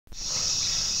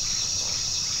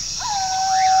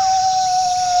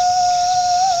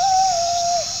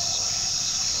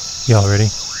Y'all ready?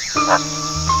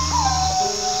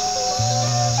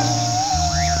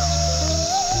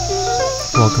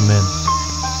 Welcome in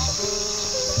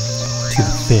to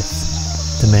the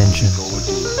fifth dimension.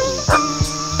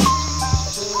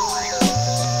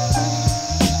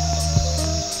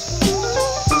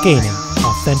 Gaining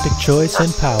authentic choice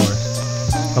and power.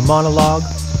 A monologue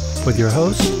with your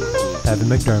host, Evan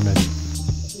McDermod.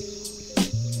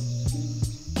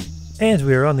 And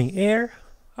we are on the air.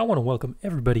 I want to welcome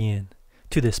everybody in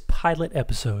to this pilot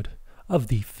episode of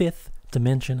the Fifth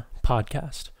Dimension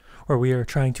podcast, where we are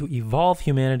trying to evolve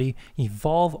humanity,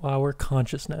 evolve our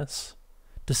consciousness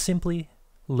to simply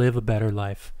live a better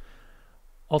life.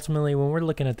 Ultimately, when we're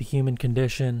looking at the human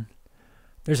condition,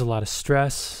 there's a lot of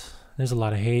stress, there's a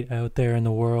lot of hate out there in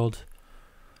the world.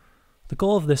 The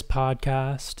goal of this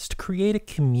podcast is to create a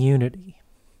community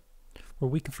where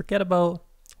we can forget about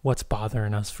what's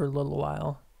bothering us for a little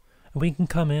while. And we can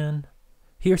come in,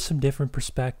 hear some different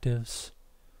perspectives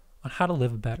on how to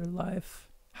live a better life,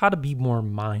 how to be more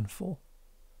mindful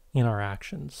in our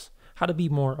actions, how to be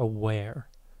more aware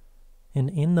and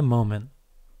in the moment,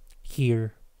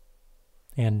 here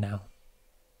and now.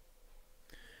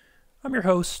 I'm your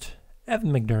host,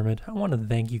 Evan McDermod. I want to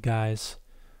thank you guys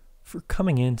for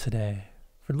coming in today,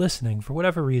 for listening, for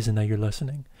whatever reason that you're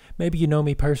listening. Maybe you know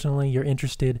me personally, you're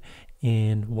interested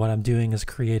in what I'm doing as a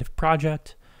creative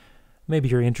project. Maybe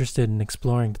you're interested in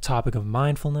exploring the topic of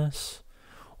mindfulness,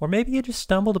 or maybe you just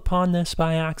stumbled upon this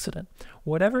by accident.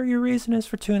 Whatever your reason is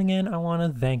for tuning in, I want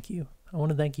to thank you. I want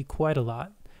to thank you quite a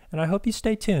lot. And I hope you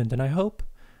stay tuned, and I hope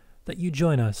that you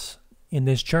join us in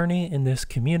this journey, in this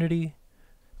community,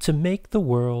 to make the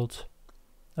world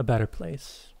a better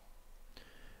place.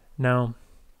 Now,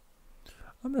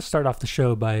 I'm going to start off the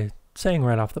show by saying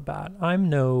right off the bat, I'm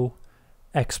no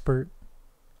expert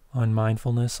on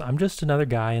mindfulness. I'm just another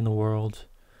guy in the world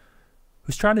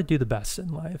who's trying to do the best in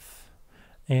life.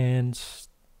 And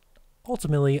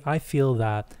ultimately, I feel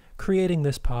that creating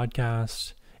this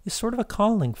podcast is sort of a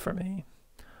calling for me.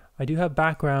 I do have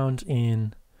background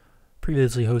in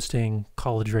previously hosting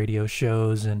college radio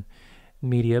shows and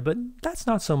media, but that's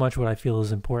not so much what I feel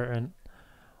is important.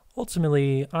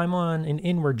 Ultimately, I'm on an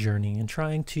inward journey and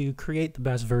trying to create the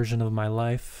best version of my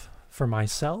life for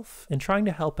myself and trying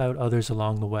to help out others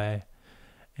along the way.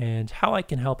 And how I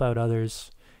can help out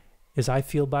others is I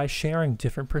feel by sharing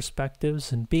different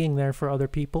perspectives and being there for other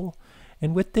people.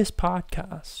 And with this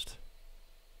podcast,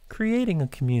 creating a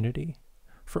community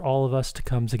for all of us to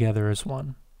come together as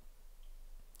one.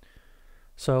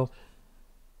 So,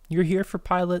 you're here for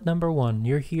pilot number 1.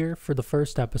 You're here for the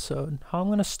first episode. How I'm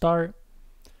going to start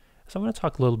is I'm going to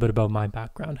talk a little bit about my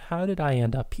background. How did I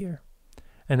end up here?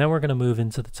 And then we're going to move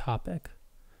into the topic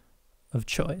of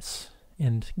choice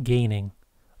and gaining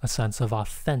a sense of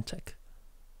authentic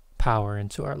power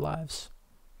into our lives.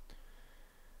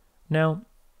 Now,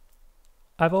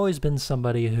 I've always been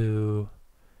somebody who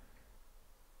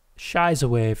shies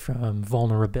away from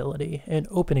vulnerability and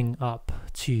opening up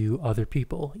to other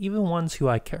people, even ones who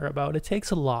I care about. It takes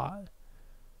a lot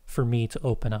for me to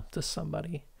open up to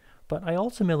somebody. But I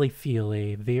ultimately feel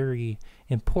a very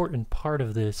important part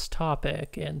of this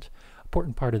topic and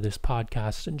important part of this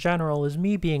podcast in general is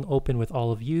me being open with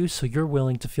all of you, so you're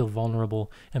willing to feel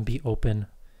vulnerable and be open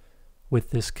with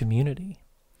this community.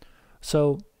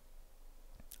 So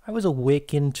I was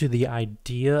awakened to the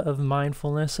idea of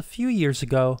mindfulness a few years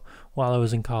ago while I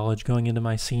was in college, going into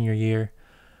my senior year.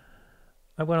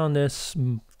 I went on this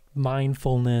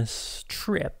mindfulness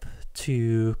trip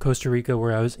to Costa Rica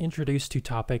where I was introduced to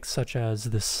topics such as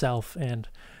the self and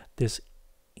this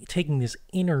taking this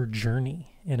inner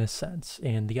journey in a sense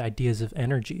and the ideas of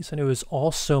energies. And it was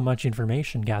all so much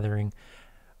information gathering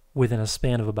within a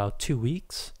span of about 2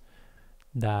 weeks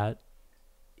that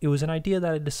it was an idea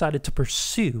that I decided to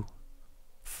pursue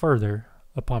further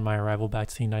upon my arrival back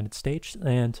to the United States.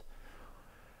 And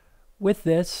with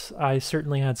this, I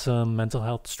certainly had some mental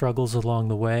health struggles along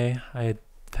the way. I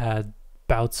had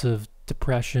bouts of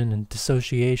depression and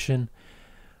dissociation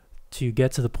to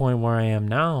get to the point where I am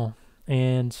now.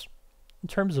 And in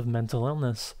terms of mental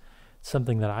illness, it's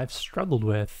something that I've struggled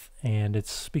with, and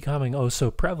it's becoming oh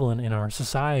so prevalent in our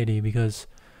society because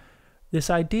this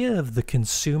idea of the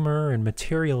consumer and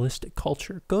materialistic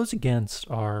culture goes against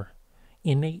our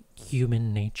innate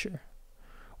human nature.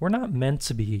 We're not meant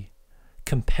to be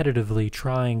competitively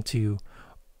trying to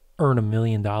earn $1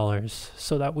 million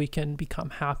so that we can become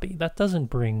happy. That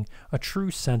doesn't bring a true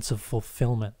sense of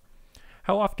fulfillment.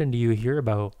 How often do you hear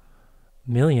about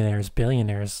millionaires,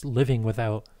 billionaires living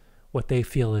without what they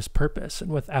feel is purpose and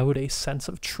without a sense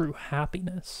of true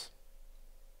happiness?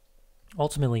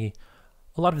 Ultimately,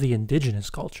 a lot of the indigenous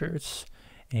cultures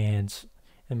And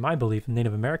in my belief,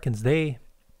 Native Americans, they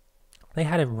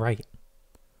had it right.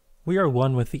 We are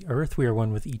one with the earth. We are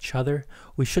one with each other.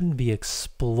 We shouldn't be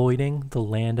exploiting the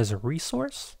land as a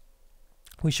resource.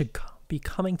 We should be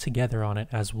coming together on it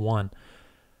as one.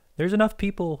 There's enough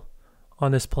people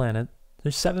on this planet.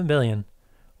 There's 7 billion.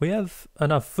 We have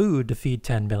enough food to feed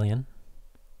 10 billion.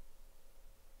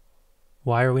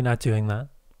 Why are we not doing that?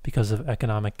 Because of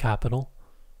economic capital.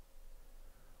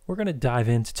 We're going to dive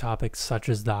into topics such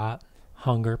as that,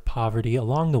 hunger, poverty,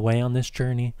 along the way on this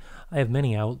journey. I have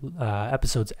many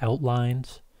episodes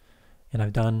outlined, and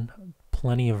I've done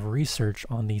plenty of research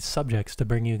on these subjects to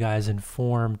bring you guys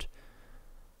informed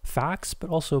facts, but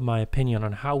also my opinion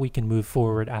on how we can move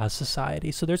forward as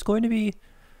society. So there's going to be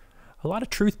a lot of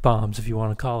truth bombs, if you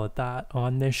want to call it that,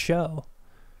 on this show.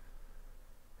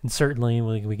 And certainly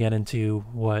we get into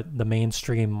what the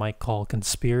mainstream might call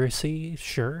conspiracy,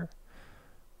 sure.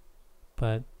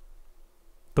 But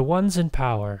the ones in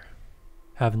power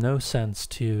have no sense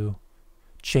to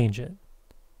change it,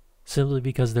 simply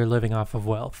because they're living off of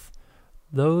wealth.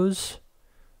 Those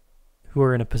who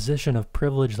are in a position of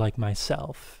privilege like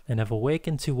myself and have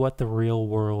awakened to what the real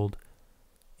world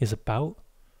is about,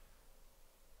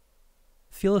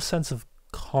 feel a sense of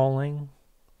calling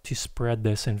to spread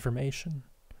this information,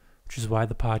 which is why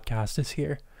the podcast is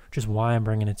here, which is why I'm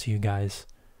bringing it to you guys.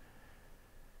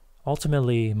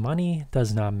 Ultimately, money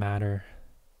does not matter.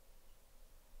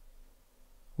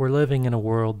 We're living in a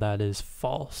world that is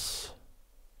false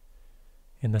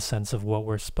in the sense of what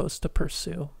we're supposed to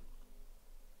pursue.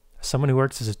 As someone who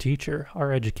works as a teacher,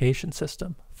 our education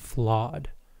system,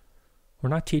 flawed. We're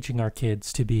not teaching our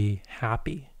kids to be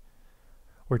happy.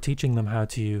 We're teaching them how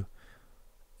to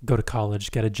go to college,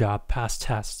 get a job, pass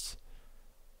tests,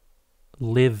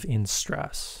 live in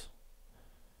stress.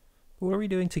 What are we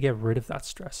doing to get rid of that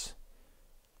stress?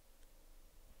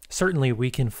 Certainly,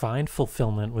 we can find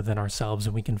fulfillment within ourselves,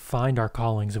 and we can find our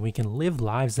callings, and we can live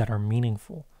lives that are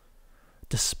meaningful,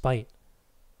 despite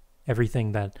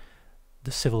everything that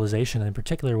the civilization, in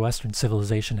particular Western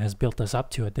civilization, has built us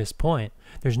up to at this point.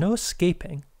 There's no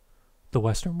escaping the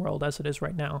Western world as it is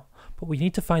right now, but we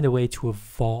need to find a way to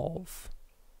evolve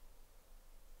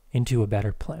into a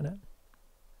better planet.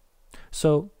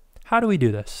 So how do we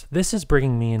do this? This is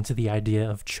bringing me into the idea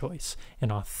of choice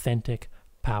and authentic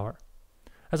power.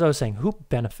 As I was saying, who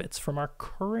benefits from our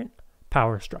current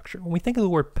power structure? When we think of the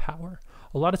word power,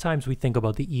 a lot of times we think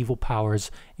about the evil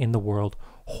powers in the world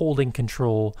holding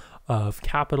control of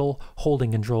capital,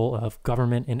 holding control of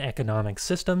government and economic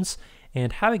systems,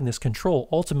 and having this control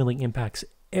ultimately impacts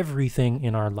everything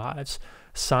in our lives.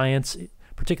 Science,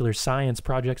 particular science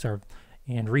projects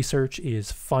and research is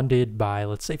funded by,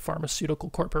 let's say, pharmaceutical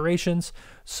corporations.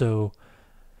 So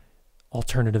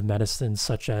alternative medicines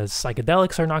such as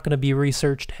psychedelics are not going to be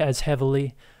researched as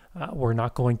heavily. We're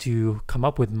not going to come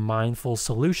up with mindful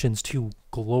solutions to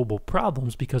global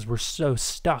problems because we're so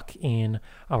stuck in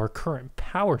our current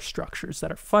power structures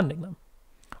that are funding them.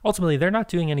 Ultimately, they're not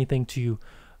doing anything to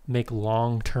make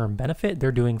long-term benefit.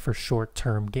 They're doing for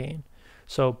short-term gain.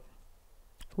 So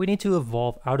we need to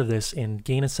evolve out of this and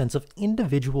gain a sense of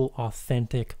individual,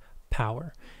 authentic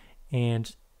power.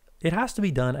 And it has to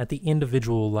be done at the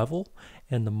individual level,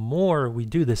 and the more we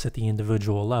do this at the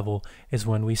individual level is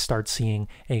when we start seeing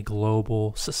a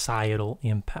global societal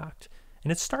impact.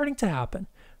 And it's starting to happen.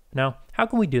 Now, how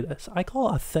can we do this? I call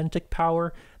authentic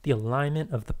power the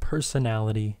alignment of the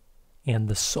personality and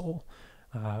the soul.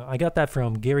 I got that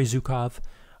from Gary Zukov.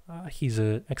 He's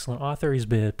an excellent author. He's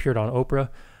appeared on Oprah.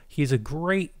 He's a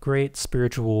great, great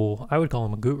spiritual, I would call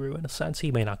him a guru in a sense.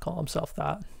 He may not call himself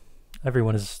that.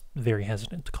 Everyone is very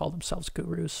hesitant to call themselves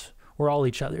gurus. We're all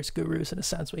each other's gurus in a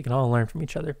sense. We can all learn from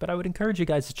each other. But I would encourage you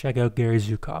guys to check out Gary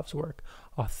Zukov's work.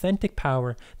 Authentic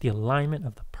power, the alignment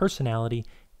of the personality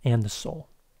and the soul.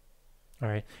 All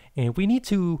right. And we need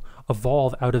to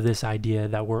evolve out of this idea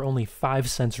that we're only 5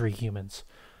 sensory humans.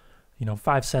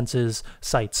 5 senses,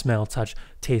 sight, smell, touch,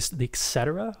 taste,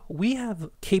 etc. We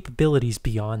have capabilities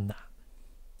beyond that.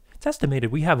 It's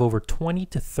estimated we have over 20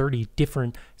 to 30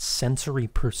 different sensory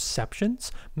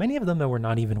perceptions, many of them that we're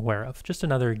not even aware of. Just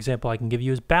another example I can give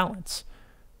you is balance.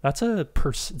 That's a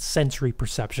sensory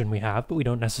perception we have, but we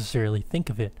don't necessarily think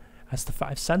of it as the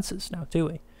 5 senses now, do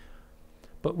we?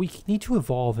 But we need to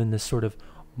evolve in this sort of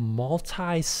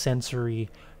multi-sensory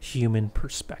human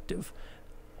perspective.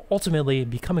 Ultimately,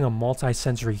 becoming a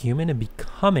multi-sensory human and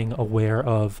becoming aware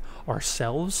of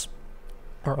ourselves,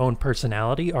 our own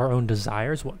personality, our own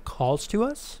desires, what calls to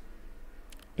us,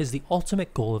 is the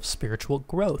ultimate goal of spiritual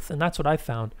growth. And that's what I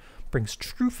found brings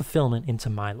true fulfillment into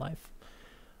my life.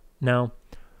 Now,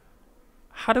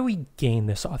 how do we gain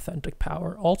this authentic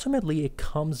power? Ultimately, it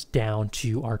comes down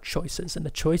to our choices and the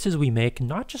choices we make,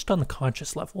 not just on the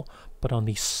conscious level, but on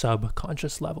the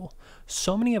subconscious level.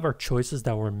 So many of our choices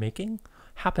that we're making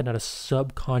happen at a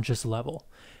subconscious level.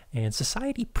 And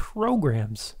society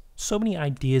programs so many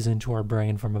ideas into our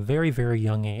brain from a very, very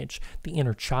young age. The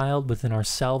inner child within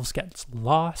ourselves gets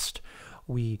lost.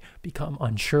 We become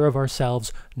unsure of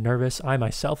ourselves, nervous. I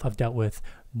myself have dealt with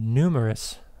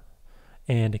numerous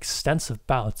and extensive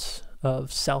bouts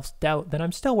of self-doubt that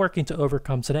I'm still working to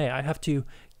overcome today. I have to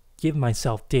give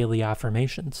myself daily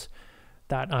affirmations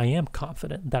that I am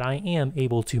confident, that I am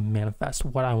able to manifest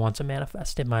what I want to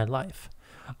manifest in my life.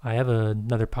 I have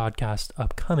another podcast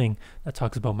upcoming that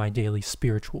talks about my daily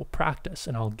spiritual practice,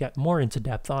 and I'll get more into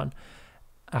depth on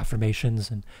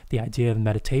affirmations and the idea of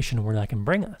meditation and where that can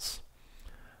bring us.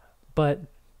 But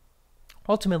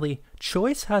ultimately,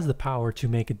 choice has the power to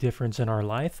make a difference in our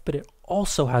life, but it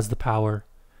also has the power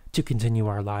to continue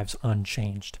our lives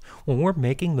unchanged. When we're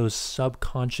making those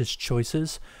subconscious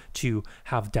choices to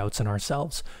have doubts in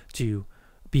ourselves, to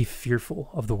be fearful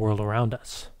of the world around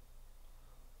us,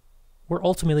 we're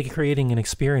ultimately creating an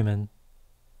experience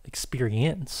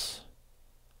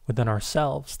within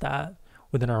ourselves, that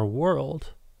within our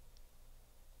world,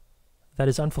 that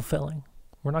is unfulfilling.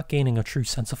 We're not gaining a true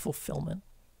sense of fulfillment.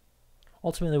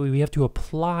 Ultimately, we have to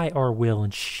apply our will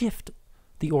and shift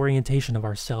the orientation of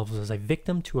ourselves as a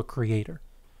victim to a creator.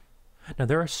 Now,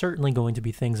 there are certainly going to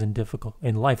be things in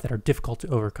life that are difficult to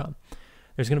overcome.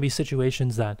 There's going to be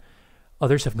situations that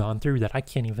others have gone through that I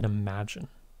can't even imagine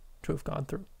to have gone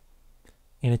through.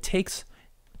 And it takes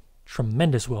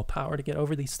tremendous willpower to get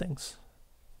over these things.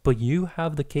 But you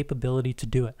have the capability to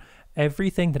do it.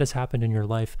 Everything that has happened in your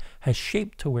life has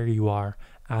shaped to where you are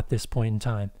at this point in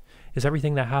time. Is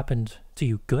everything that happened to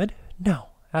you good? No,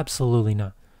 absolutely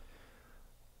not.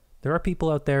 There are people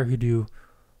out there who do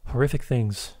horrific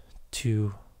things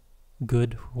to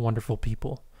good, wonderful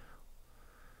people.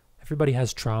 Everybody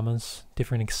has traumas,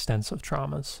 different extents of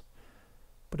traumas,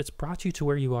 but it's brought you to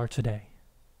where you are today.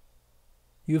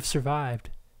 You have survived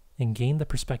and gained the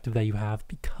perspective that you have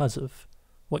because of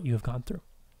what you have gone through.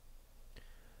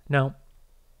 Now,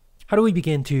 how do we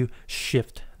begin to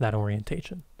shift that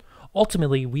orientation?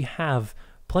 Ultimately, we have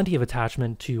plenty of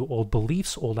attachment to old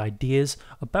beliefs, old ideas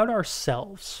about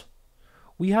ourselves.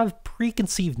 We have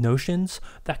preconceived notions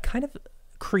that kind of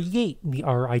create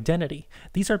our identity.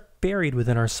 These are buried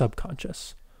within our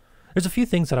subconscious. There's a few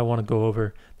things that I want to go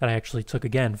over that I actually took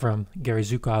again from Gary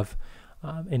Zukov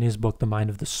in his book, The Mind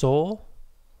of the Soul.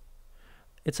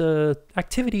 It's an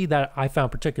activity that I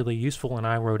found particularly useful and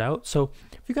I wrote out. So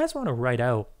if you guys want to write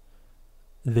out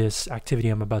this activity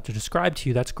I'm about to describe to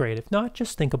you, that's great. If not,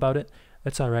 just think about it.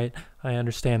 That's all right. I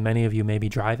understand many of you may be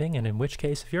driving, and in which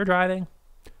case, if you're driving,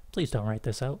 please don't write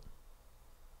this out.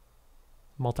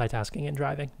 Multitasking and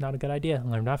driving, not a good idea.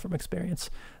 Learn that from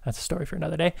experience. That's a story for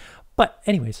another day. But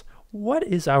anyways, what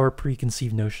is our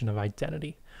preconceived notion of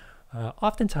identity?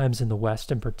 Oftentimes in the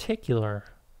West in particular,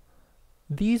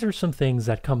 these are some things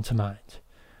that come to mind.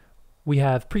 We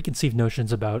have preconceived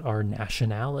notions about our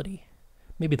nationality,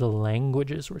 maybe the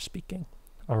languages we're speaking,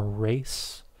 our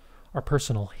race, our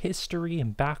personal history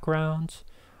and background,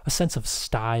 a sense of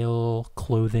style,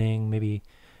 clothing, maybe,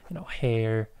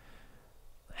 hair,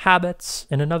 habits,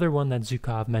 and another one that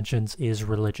Zukov mentions is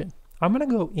religion. I'm going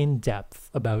to go in depth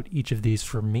about each of these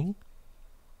for me,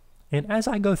 and as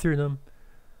I go through them,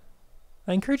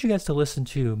 I encourage you guys to listen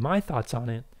to my thoughts on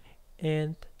it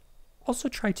and also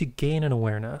try to gain an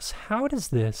awareness. How does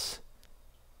this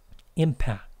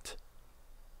impact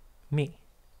me?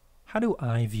 How do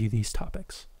I view these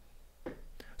topics?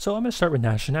 So I'm going to start with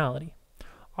nationality.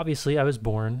 Obviously, I was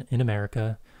born in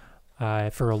America. I,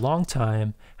 for a long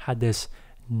time, had this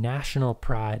national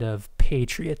pride of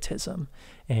patriotism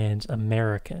and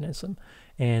Americanism.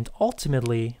 And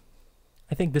ultimately,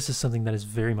 I think this is something that is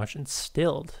very much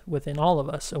instilled within all of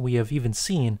us. And we have even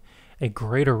seen a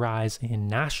greater rise in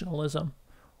nationalism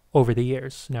over the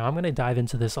years. Now, I'm going to dive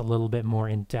into this a little bit more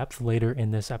in depth later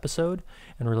in this episode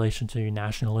in relation to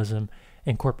nationalism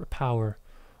and corporate power.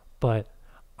 But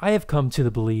I have come to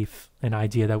the belief and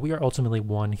idea that we are ultimately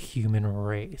one human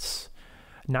race.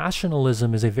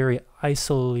 Nationalism is a very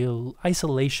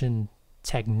isolation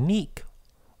technique,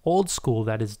 old school,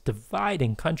 that is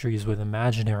dividing countries with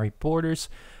imaginary borders,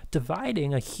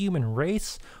 dividing a human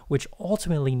race which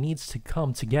ultimately needs to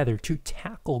come together to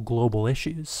tackle global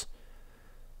issues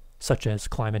such as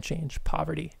climate change,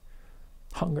 poverty,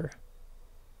 hunger.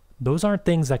 Those aren't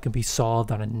things that can be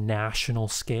solved on a national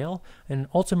scale, and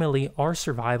ultimately our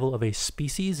survival of a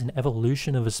species and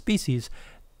evolution of a species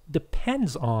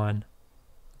depends on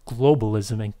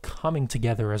globalism and coming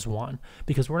together as one,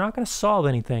 because we're not going to solve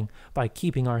anything by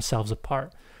keeping ourselves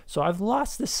apart. So I've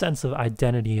lost this sense of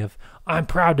identity of, I'm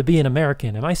proud to be an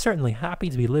American. Am I certainly happy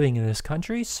to be living in this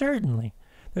country? Certainly.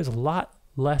 There's a lot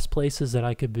less places that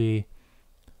I could be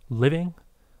living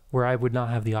where I would not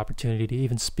have the opportunity to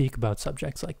even speak about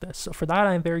subjects like this. So for that,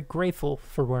 I'm very grateful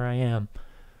for where I am.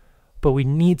 But we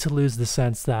need to lose the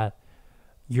sense that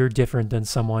you're different than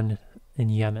someone in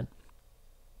Yemen.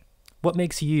 What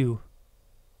makes you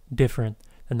different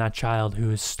than that child who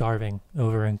is starving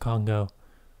over in Congo?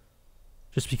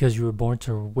 Just because you were born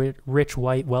to rich,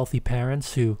 white, wealthy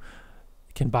parents who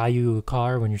can buy you a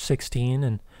car when you're 16,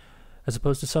 and as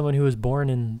opposed to someone who was born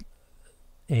in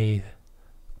a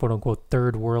quote-unquote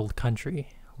third world country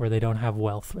where they don't have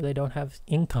wealth, where they don't have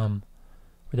income,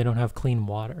 where they don't have clean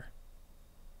water.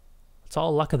 It's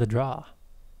all luck of the draw.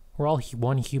 We're all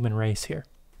one human race here.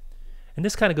 And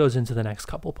this kind of goes into the next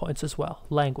couple points as well.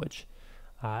 Language.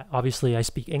 Obviously, I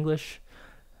speak English.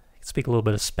 I speak a little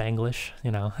bit of Spanglish,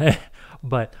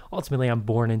 but ultimately I'm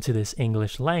born into this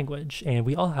English language, and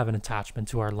we all have an attachment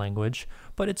to our language,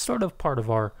 but it's sort of part of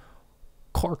our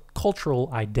cultural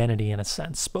identity in a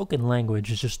sense. Spoken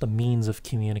language is just a means of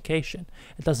communication.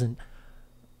 It doesn't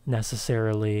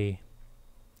necessarily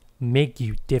make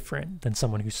you different than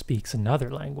someone who speaks another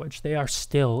language. They are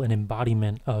still an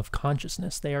embodiment of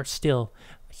consciousness. They are still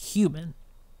human.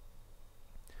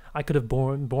 I could have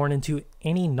born into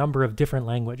any number of different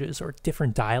languages or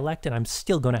different dialect, and I'm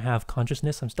still going to have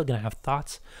consciousness. I'm still going to have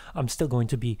thoughts. I'm still going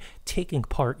to be taking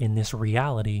part in this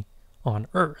reality on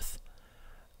Earth.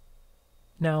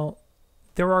 Now,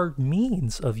 there are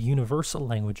means of universal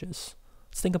languages.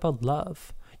 Let's think about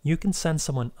love. You can send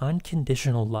someone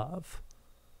unconditional love,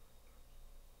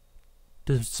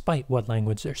 despite what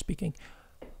language they're speaking.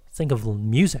 Think of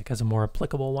music as a more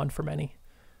applicable one for many.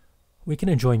 We can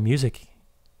enjoy music,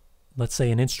 let's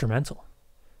say an instrumental.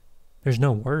 There's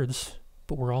no words,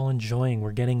 but we're all enjoying,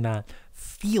 we're getting that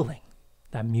feeling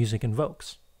that music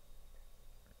invokes.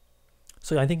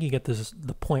 So I think you get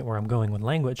the point where I'm going with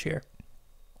language here.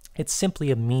 It's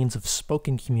simply a means of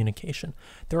spoken communication.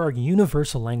 There are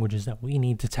universal languages that we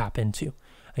need to tap into.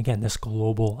 Again, this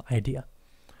global idea.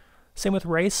 Same with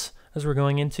race, as we're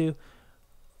going into.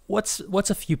 What's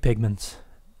a few pigments?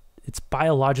 It's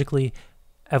biologically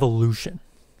evolution,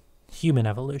 human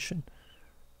evolution.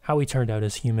 How we turned out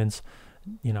as humans.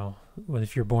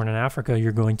 If you're born in Africa,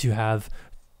 you're going to have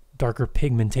darker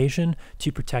pigmentation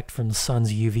to protect from the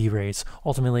sun's UV rays.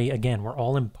 Ultimately, again, we're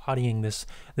all embodying this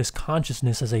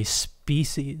consciousness as a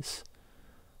species.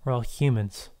 We're all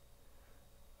humans.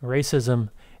 Racism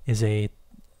is a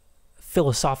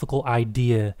philosophical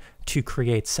idea to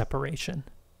create separation.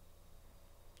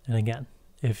 And again,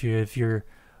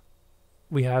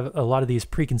 we have a lot of these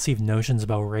preconceived notions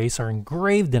about race are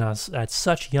engraved in us at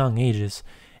such young ages,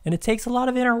 and it takes a lot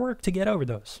of inner work to get over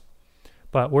those.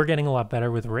 But we're getting a lot better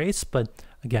with race, but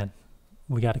again,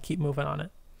 we got to keep moving on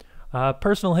it.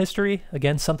 Personal history,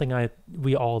 again, something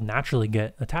we all naturally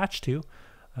get attached to.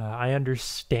 I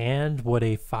understand what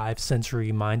a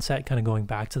 5-sensory mindset, kind of going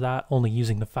back to that, only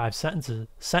using the 5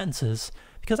 sentences,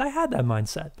 because I had that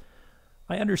mindset.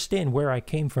 I understand where I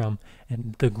came from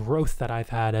and the growth that I've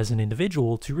had as an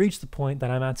individual to reach the point that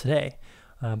I'm at today.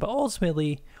 But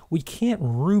ultimately, we can't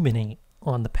ruminate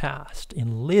on the past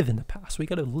and live in the past. We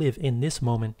got to live in this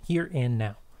moment, here and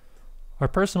now. Our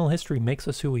personal history makes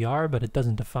us who we are, but it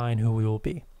doesn't define who we will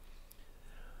be.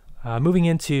 Moving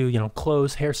into,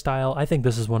 clothes, hairstyle, I think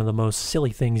this is one of the most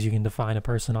silly things you can define a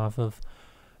person off of.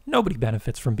 Nobody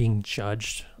benefits from being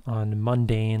judged on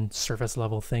mundane, surface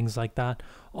level things like that.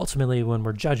 Ultimately, when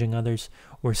we're judging others,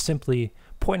 we're simply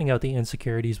pointing out the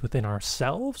insecurities within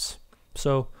ourselves.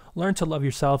 So learn to love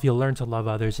yourself. You'll learn to love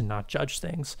others and not judge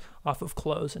things off of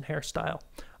clothes and hairstyle.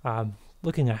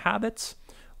 Looking at habits,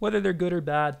 whether they're good or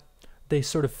bad, they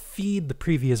sort of feed the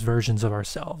previous versions of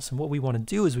ourselves. And what we want to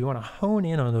do is we want to hone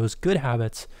in on those good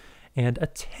habits and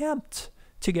attempt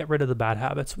to get rid of the bad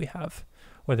habits we have,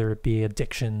 whether it be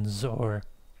addictions or,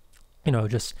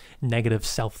 just negative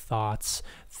self-thoughts,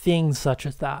 things such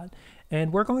as that.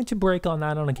 And we're going to break on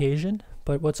that on occasion,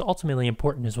 but what's ultimately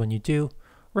important is when you do,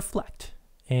 reflect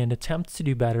and attempt to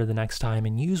do better the next time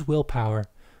and use willpower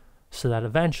so that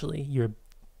eventually you're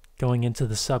going into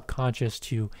the subconscious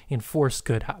to enforce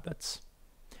good habits.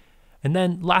 And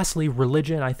then lastly,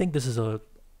 religion. I think this is a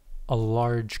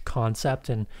large concept,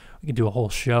 and we can do a whole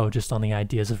show just on the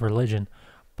ideas of religion,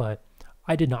 but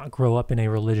I did not grow up in a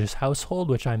religious household,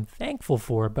 which I'm thankful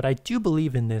for, but I do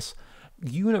believe in this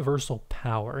universal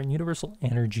power and universal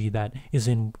energy that is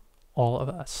in all of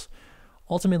us.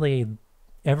 Ultimately,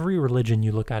 Every religion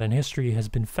you look at in history has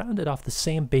been founded off the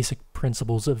same basic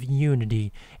principles of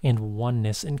unity and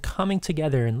oneness and coming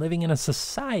together and living in a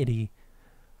society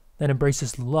that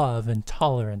embraces love and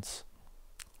tolerance.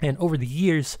 And over the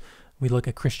years, we look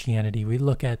at Christianity, we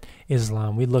look at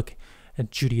Islam, we look at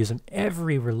Judaism.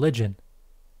 Every religion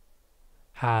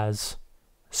has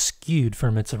skewed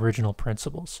from its original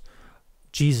principles.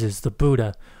 Jesus, the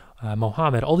Buddha,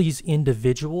 Muhammad, all these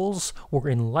individuals were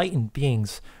enlightened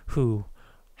beings who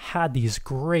had these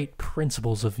great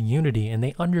principles of unity, and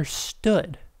they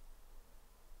understood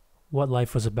what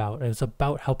life was about. It was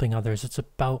about helping others. It's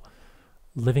about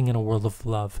living in a world of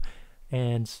love.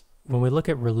 And when we look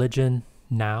at religion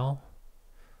now,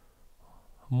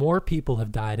 more people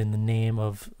have died in the name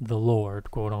of the Lord,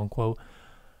 quote unquote,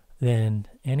 than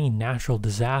any natural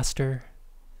disaster,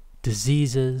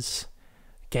 diseases,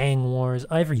 gang wars,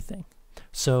 everything.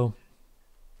 So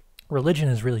religion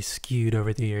has really skewed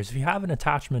over the years. If you have an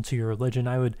attachment to your religion,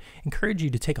 I would encourage you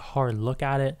to take a hard look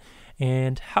at it.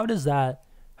 And how does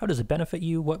it benefit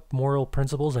you? What moral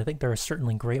principles? I think there are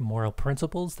certainly great moral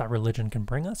principles that religion can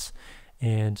bring us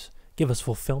and give us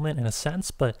fulfillment in a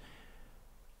sense, but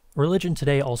religion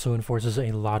today also enforces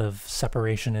a lot of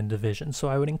separation and division. So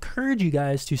I would encourage you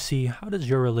guys to see, how does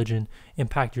your religion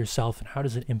impact yourself and how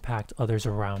does it impact others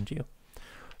around you?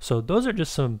 So those are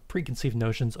just some preconceived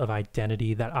notions of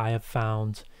identity that I have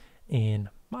found in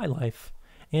my life.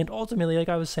 And ultimately, like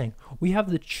I was saying, we have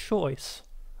the choice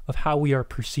of how we are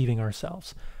perceiving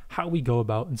ourselves, how we go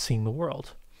about and seeing the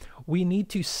world. We need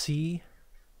to see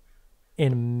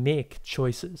and make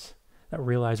choices that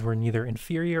realize we're neither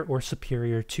inferior or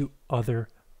superior to other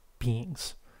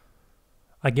beings.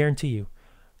 I guarantee you,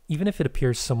 even if it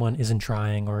appears someone isn't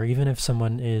trying, or even if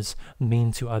someone is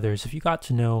mean to others, if you got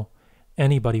to know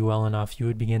anybody well enough, you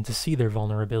would begin to see their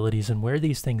vulnerabilities and where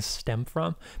these things stem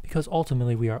from, because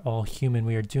ultimately we are all human.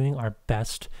 We are doing our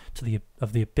best to the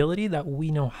ability that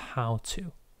we know how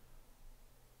to.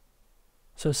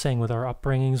 So saying, with our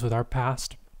upbringings, with our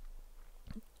past,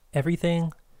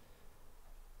 everything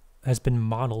has been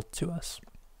modeled to us.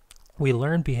 We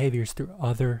learn behaviors through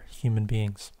other human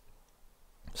beings.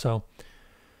 So,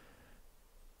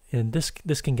 and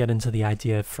this can get into the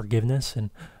idea of forgiveness and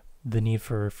the need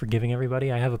for forgiving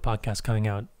everybody. I have a podcast coming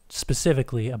out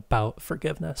specifically about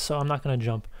forgiveness, so I'm not going to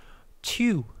jump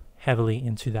too heavily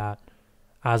into that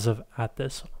as of at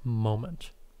this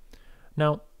moment.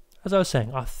 Now, as I was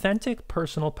saying, authentic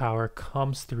personal power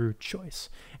comes through choice,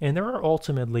 and there are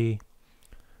ultimately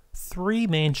three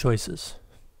main choices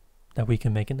that we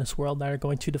can make in this world that are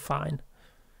going to define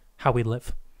how we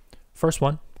live. First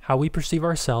one, how we perceive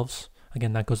ourselves.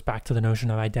 Again, that goes back to the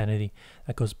notion of identity.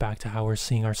 That goes back to how we're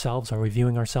seeing ourselves. Are we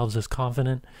viewing ourselves as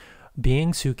confident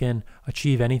beings who can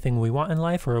achieve anything we want in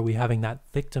life, or are we having that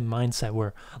victim mindset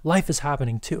where life is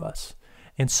happening to us?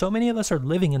 And so many of us are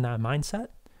living in that mindset,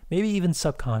 maybe even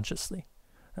subconsciously.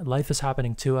 That life is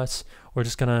happening to us. We're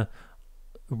just going to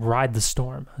ride the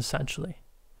storm, essentially.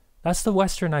 That's the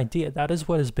Western idea. That is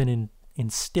what has been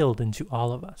instilled into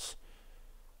all of us.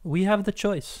 We have the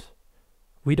choice.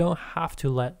 We don't have to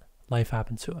let life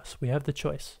happen to us. We have the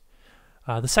choice.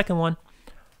 The second one,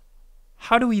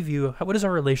 what is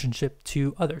our relationship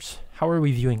to others? How are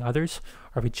we viewing others?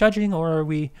 Are we judging, or are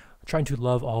we trying to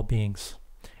love all beings?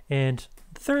 And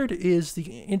the third is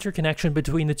the interconnection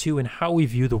between the two and how we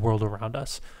view the world around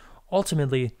us.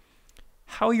 Ultimately,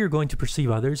 how you're going to perceive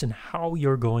others and how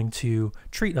you're going to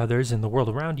treat others in the world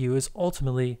around you is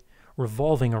ultimately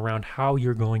revolving around how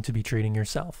you're going to be treating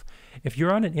yourself. If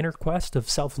you're on an inner quest of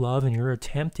self-love and you're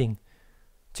attempting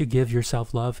to give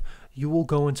yourself love, you will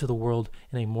go into the world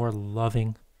in a more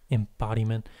loving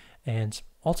embodiment and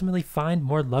ultimately find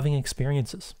more loving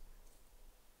experiences.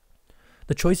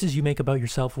 The choices you make about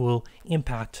yourself will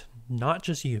impact not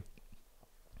just you,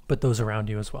 but those around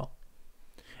you as well.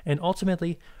 And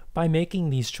ultimately, by making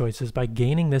these choices, by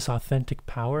gaining this authentic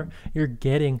power, you're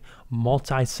getting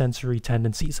multi-sensory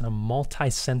tendencies and a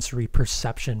multi-sensory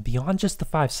perception beyond just the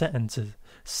five senses.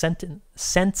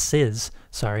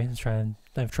 Sorry, I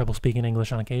have trouble speaking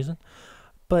English on occasion.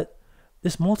 But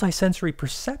this multi-sensory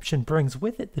perception brings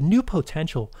with it the new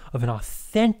potential of an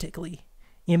authentically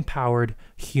empowered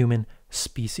human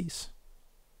species.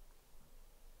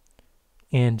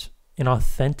 And an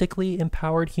authentically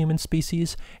empowered human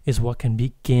species is what can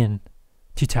begin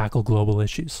to tackle global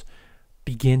issues,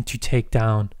 begin to take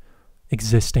down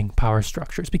existing power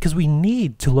structures, because we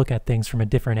need to look at things from a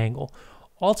different angle.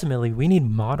 Ultimately, we need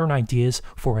modern ideas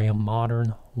for a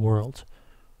modern world.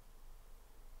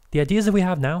 The ideas that we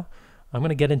have now, I'm going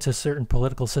to get into certain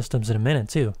political systems in a minute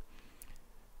too.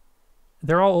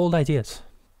 They're all old ideas.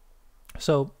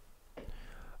 So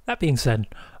That being said,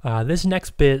 this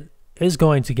next bit is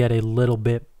going to get a little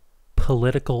bit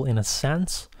political in a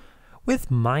sense.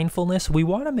 With mindfulness, we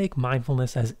want to make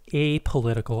mindfulness as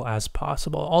apolitical as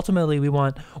possible. Ultimately, we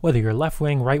want, whether you're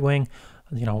left-wing, right-wing,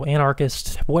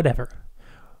 anarchist, whatever,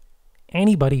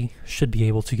 anybody should be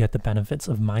able to get the benefits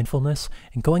of mindfulness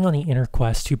and going on the inner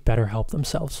quest to better help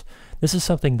themselves. This is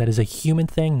something that is a human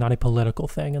thing, not a political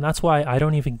thing, and that's why I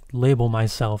don't even label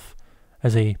myself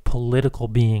as a political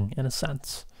being in a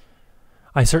sense.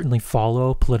 I certainly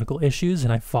follow political issues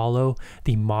and I follow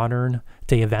the modern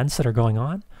day events that are going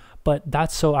on, but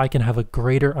that's so I can have a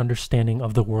greater understanding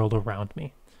of the world around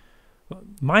me.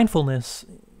 Mindfulness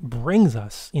brings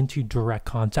us into direct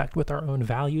contact with our own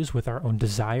values, with our own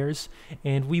desires,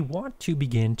 and we want to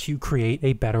begin to create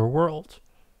a better world.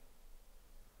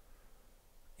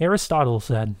 Aristotle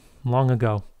said long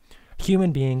ago,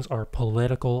 human beings are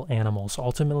political animals.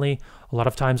 Ultimately, a lot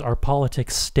of times our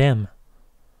politics stem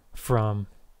from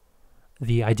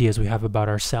the ideas we have about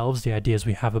ourselves, the ideas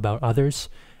we have about others.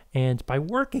 And by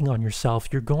working on yourself,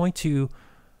 you're going to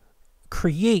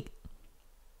create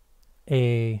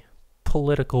a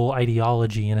political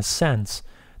ideology in a sense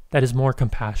that is more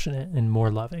compassionate and more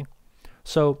loving.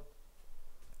 So,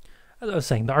 as I was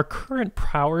saying, our current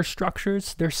power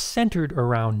structures, they're centered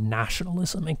around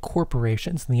nationalism and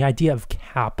corporations and the idea of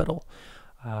capital.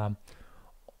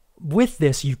 With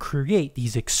this, you create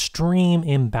these extreme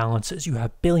imbalances. You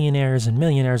have billionaires and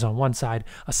millionaires on one side,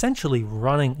 essentially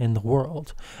running in the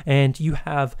world. And you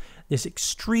have this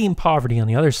extreme poverty on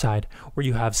the other side, where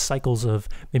you have cycles of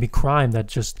maybe crime that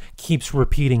just keeps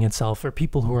repeating itself, or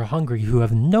people who are hungry, who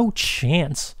have no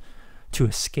chance to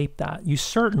escape that. You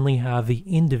certainly have the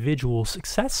individual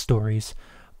success stories,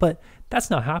 but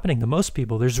that's not happening to most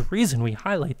people. There's a reason we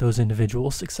highlight those individual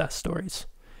success stories.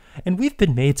 And we've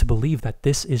been made to believe that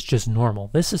this is just normal.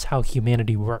 This is how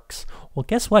humanity works. Well,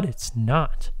 guess what? It's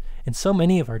not. And so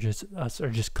many of us are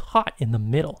just caught in the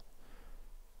middle.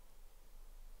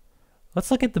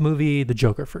 Let's look at the movie The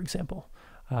Joker, for example.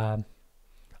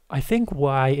 I think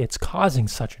why it's causing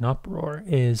such an uproar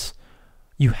is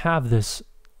you have this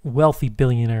wealthy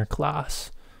billionaire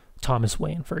class, Thomas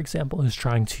Wayne, for example, who's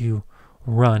trying to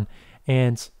run.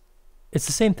 And it's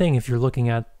the same thing if you're looking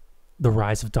at the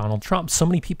rise of Donald Trump. So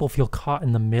many people feel caught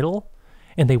in the middle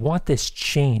and they want this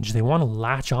change. They want to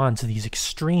latch on to these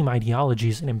extreme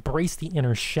ideologies and embrace the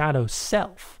inner shadow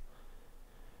self.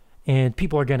 And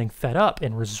people are getting fed up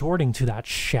and resorting to that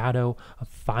shadow of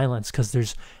violence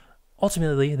because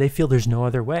ultimately they feel there's no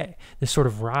other way. This sort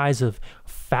of rise of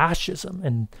fascism.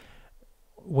 And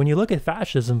when you look at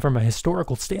fascism from a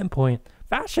historical standpoint,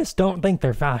 fascists don't think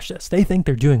they're fascists. They think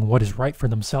they're doing what is right for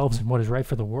themselves and what is right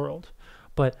for the world.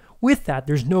 But with that,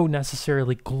 there's no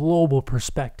necessarily global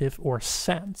perspective or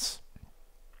sense.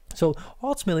 So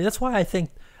ultimately, that's why I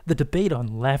think the debate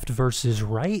on left versus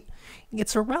right,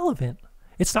 it's irrelevant.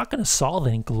 It's not going to solve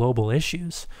any global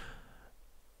issues.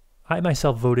 I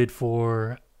myself voted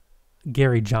for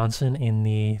Gary Johnson in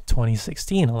the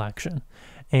 2016 election.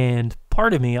 And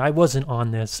part of me, I wasn't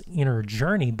on this inner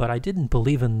journey, but I didn't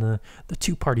believe in the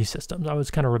two-party systems. I was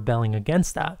kind of rebelling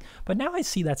against that. But now I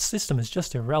see that system is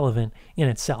just irrelevant in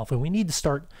itself, and we need to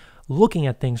start looking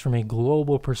at things from a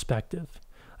global perspective.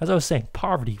 As I was saying,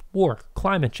 poverty, war,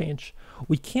 climate change.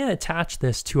 We can't attach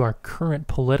this to our current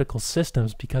political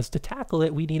systems because to tackle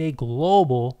it, we need a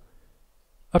global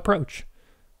approach.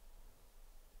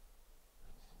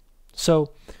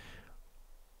 So,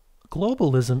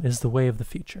 globalism is the way of the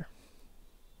future.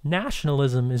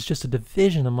 Nationalism is just a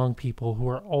division among people who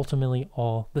are ultimately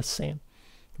all the same,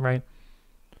 right?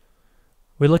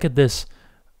 We look at this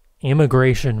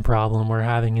immigration problem we're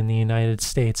having in the United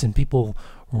States and people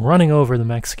running over the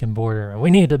Mexican border, and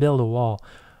we need to build a wall.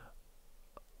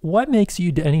 What makes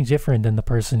you any different than the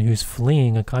person who's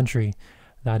fleeing a country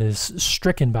that is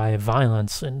stricken by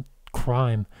violence and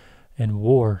crime and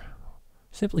war?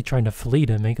 Simply trying to flee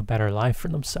to make a better life for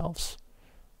themselves.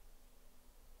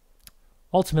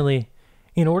 Ultimately,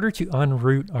 in order to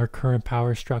unroot our current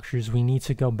power structures, we need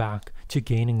to go back to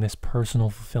gaining this personal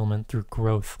fulfillment through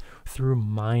growth, through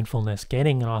mindfulness,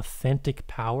 getting an authentic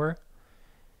power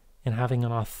and having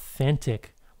an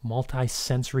authentic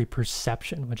multi-sensory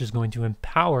perception, which is going to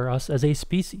empower us as a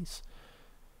species.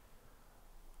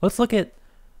 Let's look at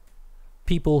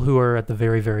people who are at the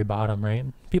very, very bottom, right?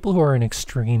 People who are in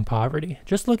extreme poverty.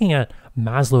 Just looking at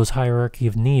Maslow's hierarchy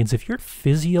of needs, if your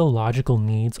physiological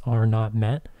needs are not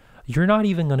met, you're not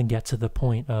even going to get to the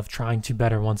point of trying to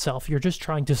better oneself. You're just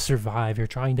trying to survive. You're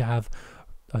trying to have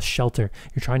a shelter.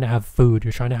 You're trying to have food.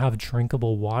 You're trying to have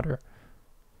drinkable water.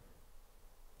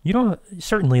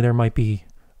 Certainly there might be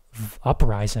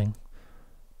uprising,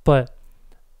 but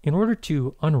in order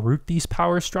to unroot these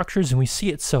power structures, and we see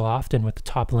it so often with the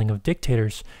toppling of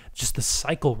dictators, just the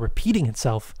cycle repeating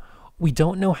itself, we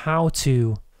don't know how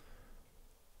to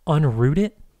unroot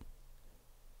it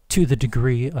to the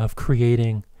degree of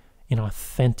creating an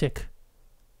authentic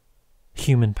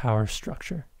human power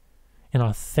structure, an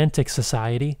authentic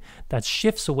society that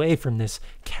shifts away from this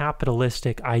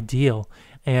capitalistic ideal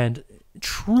and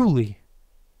truly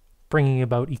bringing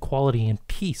about equality and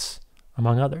peace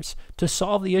among others. To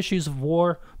solve the issues of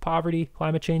war, poverty,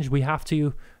 climate change, we have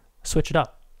to switch it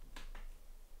up.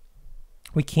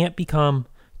 We can't become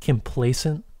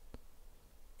complacent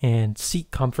and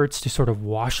seek comforts to sort of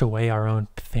wash away our own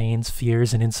pains,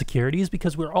 fears, and insecurities,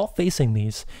 because we're all facing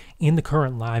these in the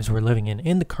current lives we're living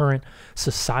in the current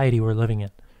society we're living in.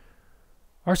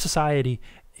 Our society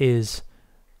is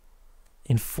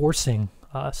enforcing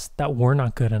us that we're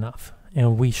not good enough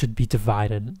and we should be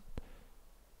divided.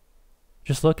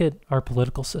 Just look at our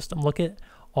political system. Look at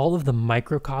all of the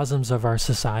microcosms of our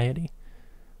society,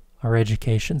 our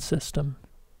education system,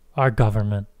 our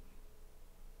government,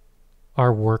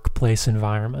 our workplace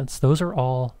environments. Those are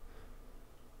all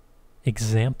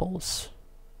examples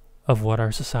of what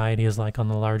our society is like on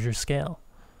the larger scale.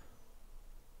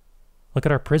 Look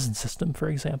at our prison system, for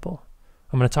example.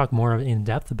 I'm going to talk more in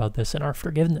depth about this in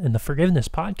the Forgiveness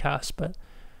podcast, but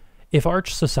if our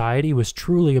society was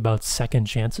truly about second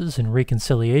chances and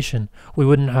reconciliation, we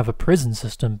wouldn't have a prison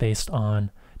system based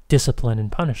on discipline and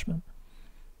punishment.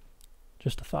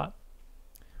 Just a thought.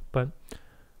 But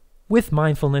with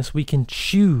mindfulness, we can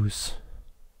choose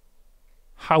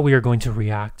how we are going to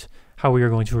react, how we are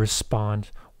going to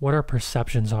respond, what our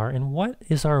perceptions are, and what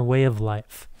is our way of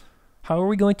life. How are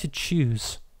we going to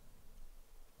choose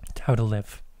how to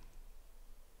live?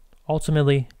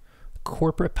 Ultimately,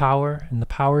 corporate power and the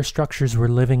power structures we're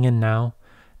living in now,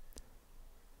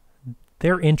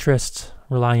 their interests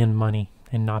rely on money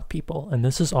and not people. And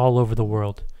this is all over the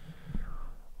world.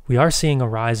 We are seeing a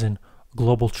rise in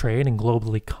global trade and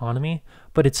global economy,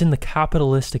 but it's in the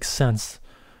capitalistic sense.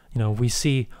 You know, we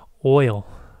see oil,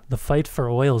 the fight for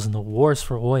oils and the wars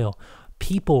for oil,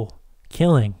 people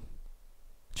killing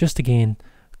just to gain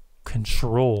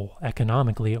control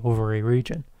economically over a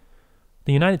region.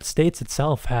 The United States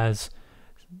itself has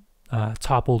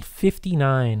toppled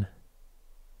 59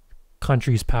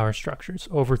 countries' power structures,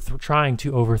 trying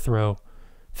to overthrow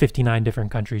 59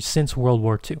 different countries since World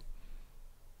War II.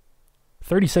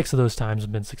 36 of those times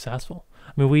have been successful.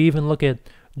 I mean, we even look at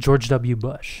George W.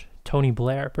 Bush, Tony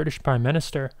Blair, British Prime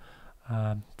Minister,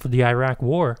 for the Iraq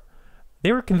War.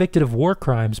 They were convicted of war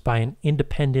crimes by an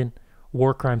independent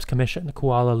War Crimes Commission, the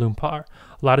Kuala Lumpur.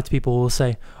 A lot of people will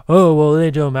say, oh, well, they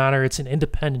don't matter. It's an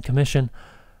independent commission.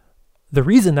 The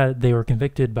reason that they were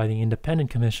convicted by the independent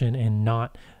commission and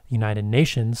not United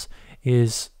Nations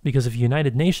is because if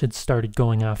United Nations started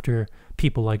going after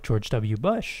people like George W.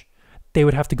 Bush, they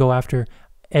would have to go after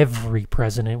every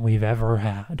president we've ever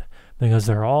had because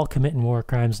they're all committing war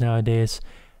crimes nowadays.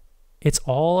 It's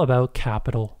all about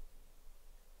capital.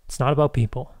 It's not about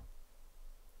people.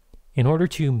 In order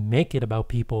to make it about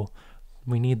people,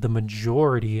 we need the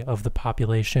majority of the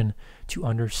population to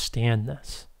understand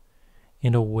this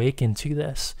and awaken to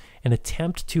this and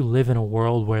attempt to live in a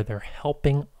world where they're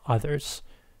helping others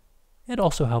and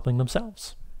also helping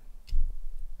themselves.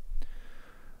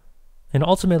 And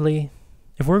ultimately,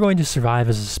 if we're going to survive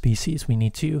as a species, we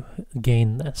need to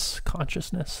gain this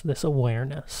consciousness, this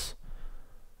awareness.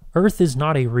 Earth is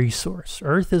not a resource.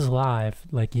 Earth is live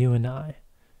like you and I.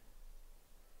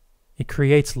 It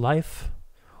creates life.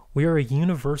 We are a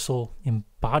universal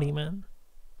embodiment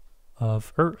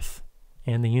of Earth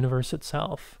and the universe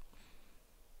itself.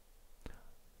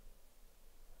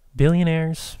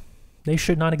 Billionaires, they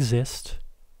should not exist.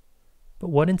 But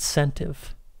what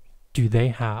incentive do they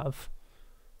have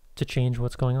to change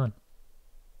what's going on?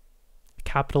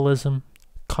 Capitalism,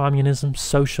 communism,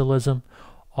 socialism,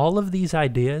 all of these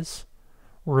ideas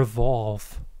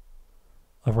revolve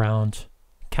around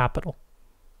capital.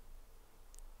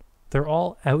 They're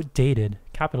all outdated.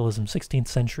 Capitalism, 16th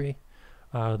century.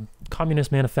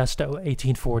 Communist Manifesto,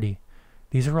 1840.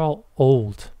 These are all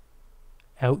old,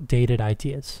 outdated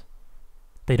ideas.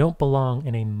 They don't belong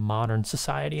in a modern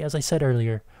society. As I said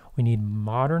earlier, we need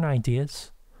modern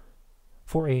ideas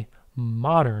for a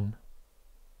modern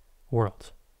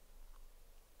world.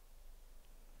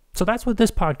 So that's what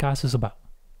this podcast is about.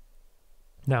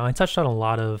 Now, I touched on a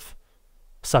lot of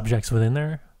subjects within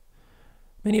there.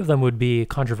 Many of them would be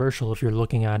controversial if you're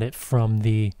looking at it from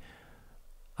the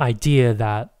idea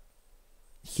that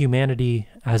humanity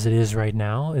as it is right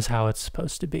now is how it's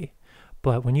supposed to be.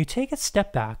 But when you take a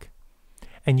step back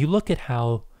and you look at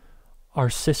how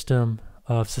our system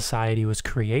of society was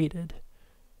created,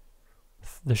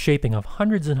 the shaping of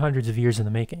hundreds and hundreds of years in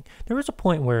the making. There was a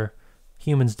point where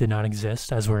humans did not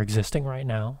exist as we're existing right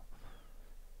now.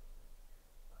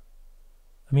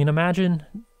 I mean, imagine,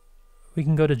 we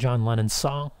can go to John Lennon's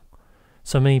song.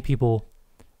 So many people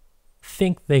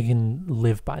think they can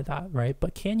live by that, right?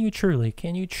 But can you truly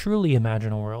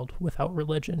imagine a world without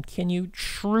religion? Can you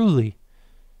truly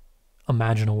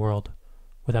imagine a world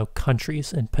without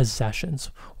countries and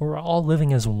possessions, where we're all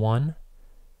living as one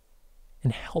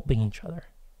and helping each other?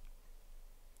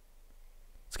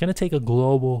 It's going to take a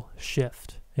global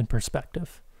shift in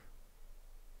perspective.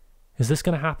 Is this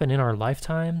going to happen in our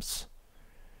lifetimes?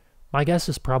 My guess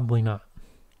is probably not.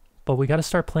 But we got to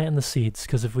start planting the seeds,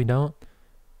 because if we don't,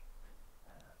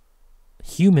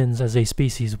 humans as a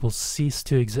species will cease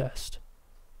to exist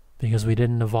because we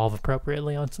didn't evolve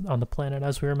appropriately on the planet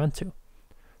as we were meant to.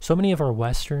 So many of our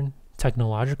Western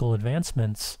technological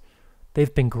advancements,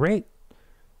 they've been great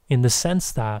in the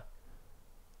sense that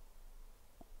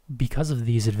because of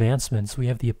these advancements, we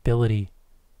have the ability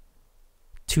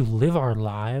to live our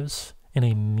lives in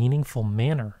a meaningful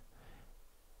manner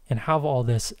and have all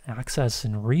this access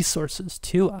and resources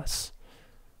to us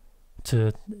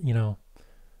to,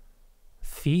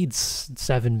 feed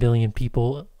 7 billion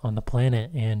people on the planet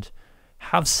and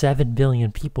have 7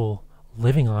 billion people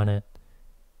living on it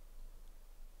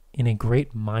in a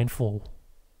great mindful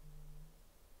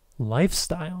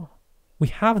lifestyle. We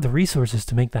have the resources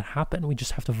to make that happen. We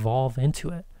just have to evolve into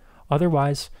it.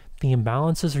 Otherwise, the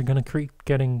imbalances are going to keep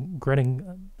getting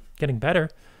better,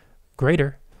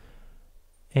 greater,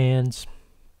 and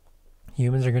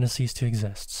humans are going to cease to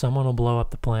exist. Someone will blow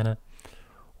up the planet,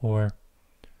 or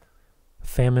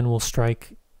famine will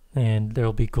strike, and there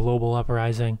will be global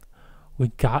uprising. We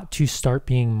got to start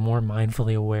being more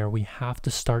mindfully aware. We have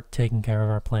to start taking care of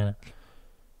our planet.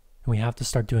 And we have to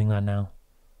start doing that now.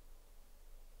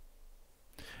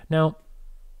 Now,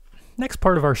 next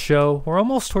part of our show, we're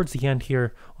almost towards the end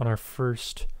here on our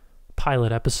first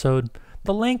pilot episode.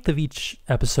 The length of each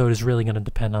episode is really going to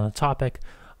depend on the topic.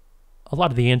 A lot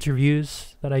of the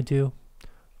interviews that I do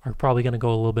are probably going to go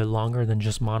a little bit longer than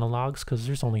just monologues, because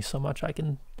there's only so much I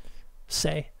can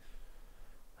say.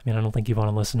 I mean, I don't think you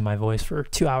want to listen to my voice for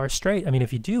 2 hours straight. I mean,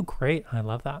 if you do, great. I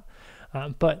love that.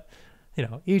 But,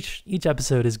 each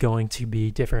episode is going to be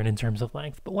different in terms of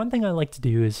length. But one thing I like to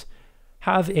do is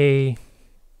have a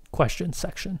question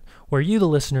section where you, the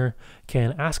listener,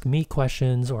 can ask me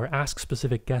questions or ask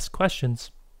specific guest questions,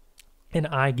 and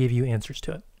I give you answers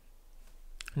to it.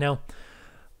 Now,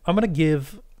 I'm going to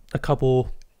give a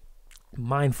couple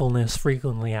mindfulness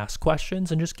frequently asked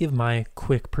questions and just give my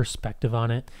quick perspective on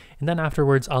it. And then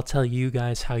afterwards, I'll tell you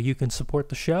guys how you can support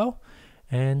the show,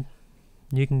 and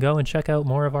you can go and check out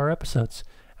more of our episodes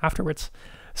afterwards.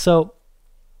 So,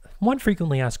 one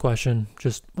frequently asked question,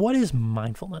 just what is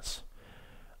mindfulness?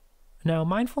 Now,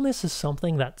 mindfulness is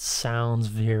something that sounds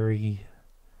very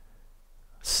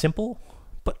simple,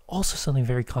 but also something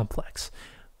very complex.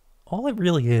 All it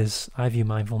really is, I view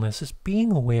mindfulness, is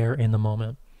being aware in the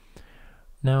moment.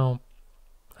 Now,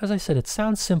 as I said, it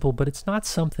sounds simple, but it's not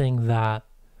something that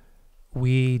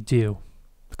we do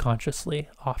consciously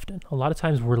often. A lot of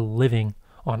times we're living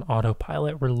on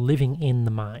autopilot. We're living in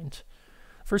the mind.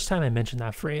 First time I mentioned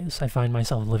that phrase, I find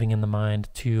myself living in the mind,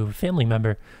 to a family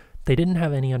member. They didn't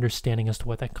have any understanding as to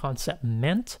what that concept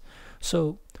meant.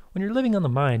 So when you're living on the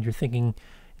mind, you're thinking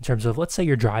in terms of, let's say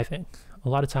you're driving. A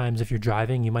lot of times if you're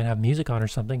driving, you might have music on or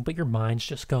something, but your mind's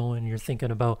just going. You're thinking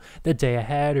about the day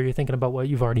ahead, or you're thinking about what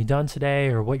you've already done today,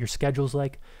 or what your schedule's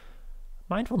like.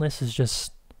 Mindfulness is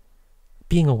just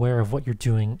being aware of what you're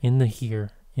doing in the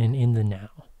here and in the now.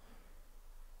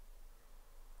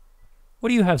 What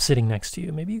do you have sitting next to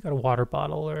you? Maybe you got a water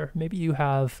bottle, or maybe you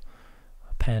have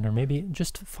a pen, or maybe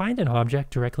just find an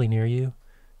object directly near you.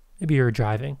 Maybe you're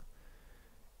driving.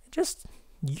 Just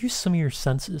use some of your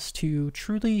senses to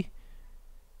truly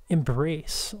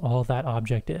embrace all that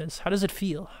object is. How does it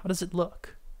feel? How does it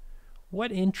look?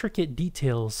 What intricate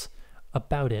details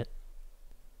about it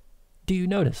do you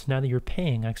notice now that you're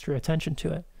paying extra attention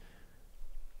to it?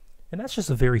 And that's just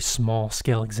a very small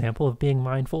scale example of being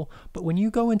mindful. But when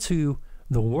you go into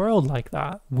the world like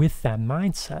that, with that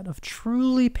mindset of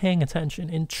truly paying attention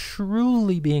and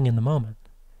truly being in the moment,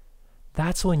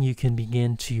 that's when you can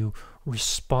begin to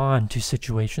respond to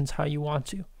situations how you want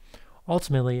to.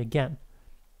 Ultimately, again,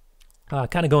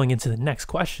 kind of going into the next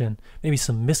question, maybe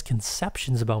some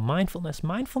misconceptions about mindfulness.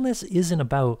 Mindfulness isn't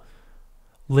about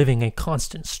living a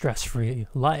constant stress-free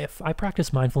life. I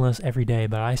practice mindfulness every day,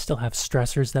 but I still have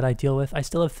stressors that I deal with. I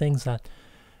still have things that,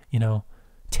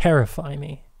 terrify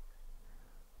me.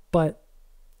 But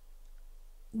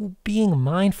being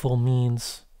mindful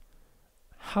means,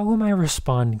 how am I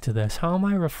responding to this? How am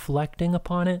I reflecting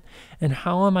upon it? And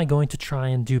how am I going to try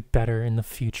and do better in the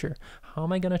future? How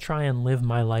am I going to try and live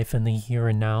my life in the here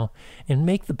and now and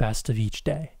make the best of each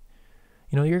day?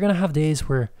 You're going to have days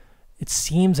where it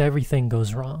seems everything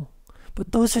goes wrong,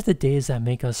 but those are the days that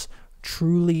make us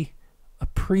truly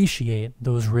appreciate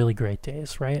those really great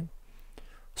days, right?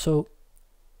 So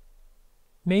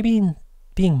maybe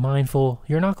being mindful,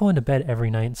 you're not going to bed every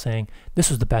night saying, this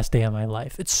was the best day of my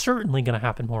life. It's certainly going to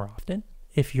happen more often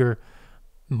if you're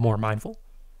more mindful.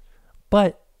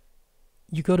 But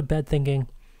you go to bed thinking,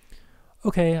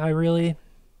 okay, I really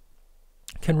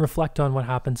can reflect on what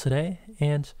happened today.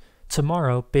 And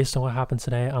tomorrow, based on what happened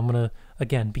today, I'm going to,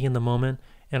 again, be in the moment,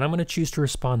 and I'm going to choose to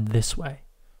respond this way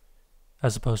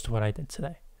as opposed to what I did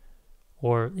today.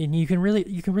 And you can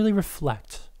really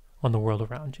reflect on the world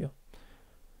around you.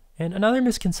 And another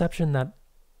misconception that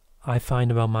I find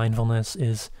about mindfulness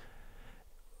is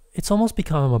it's almost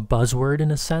become a buzzword in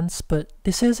a sense, but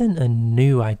this isn't a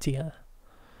new idea.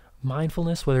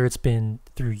 Mindfulness, whether it's been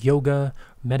through yoga,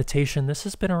 meditation, this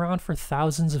has been around for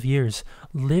thousands of years.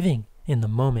 Living in the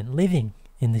moment, living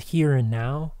in the here and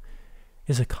now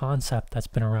is a concept that's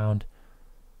been around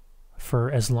for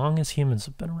as long as humans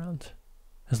have been around,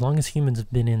 as long as humans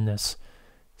have been in this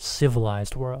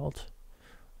civilized world.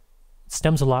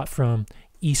 Stems a lot from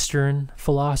Eastern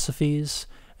philosophies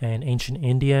and ancient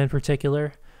India in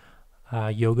particular.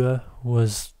 Yoga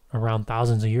was around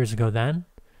thousands of years ago then.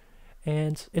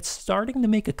 And it's starting to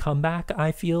make a comeback,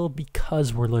 I feel,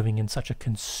 because we're living in such a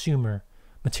consumer,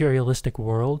 materialistic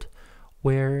world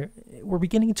where we're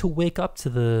beginning to wake up to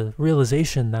the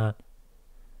realization that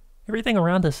everything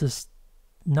around us is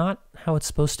not how it's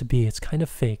supposed to be. It's kind of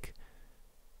fake.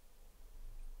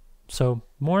 So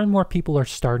more and more people are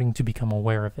starting to become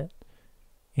aware of it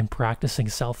in practicing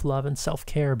self-love and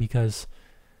self-care because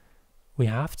we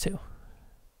have to.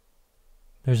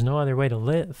 There's no other way to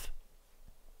live.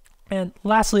 And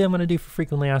lastly, I'm going to do for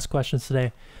frequently asked questions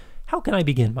today. How can I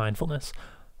begin mindfulness?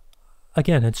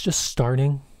 Again, it's just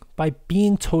starting by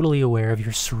being totally aware of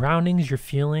your surroundings, your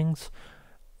feelings.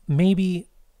 Maybe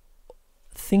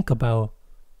think about,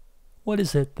 what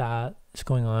is it that is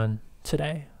going on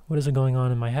today? What is it going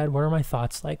on in my head? What are my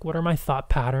thoughts like? What are my thought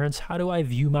patterns? How do I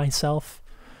view myself?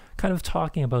 Kind of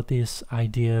talking about this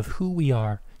idea of who we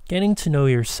are, getting to know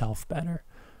yourself better.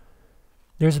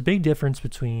 There's a big difference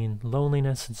between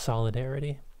loneliness and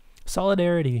solidarity.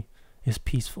 Solidarity is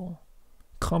peaceful,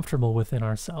 comfortable within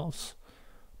ourselves.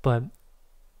 But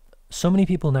so many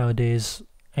people nowadays,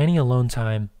 any alone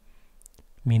time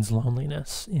means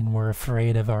loneliness, and we're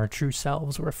afraid of our true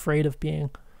selves. We're afraid of being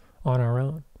on our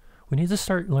own. We need to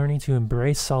start learning to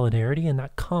embrace solidarity, and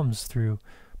that comes through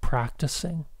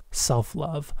practicing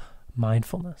self-love,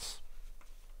 mindfulness.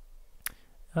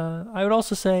 I would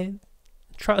also say,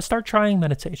 start trying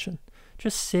meditation.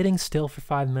 Just sitting still for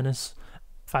 5 minutes,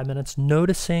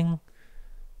 noticing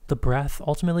the breath.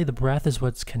 Ultimately, the breath is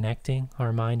what's connecting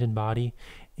our mind and body,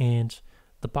 and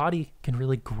the body can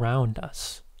really ground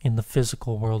us in the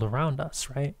physical world around us,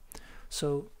 right?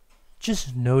 So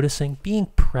just noticing, being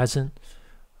present,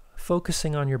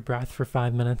 focusing on your breath for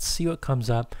 5 minutes, see what comes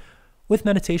up. With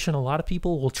meditation, a lot of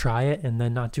people will try it and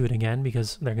then not do it again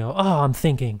because they're going, oh, I'm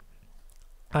thinking.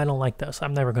 I don't like this.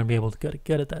 I'm never going to be able to get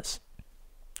good at this.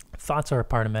 Thoughts are a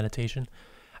part of meditation.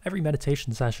 Every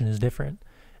meditation session is different.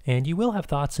 And you will have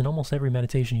thoughts in almost every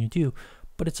meditation you do,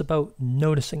 but it's about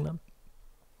noticing them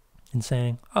and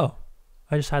saying, oh,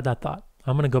 I just had that thought.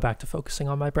 I'm going to go back to focusing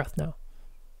on my breath now.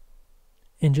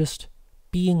 And just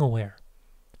being aware.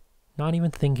 Not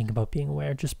even thinking about being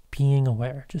aware, just being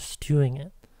aware, just doing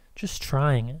it, just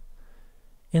trying it.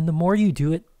 And the more you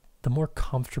do it, the more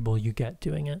comfortable you get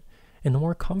doing it. And the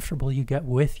more comfortable you get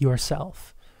with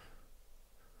yourself.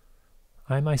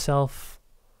 I myself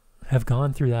have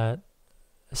gone through that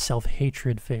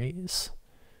self-hatred phase.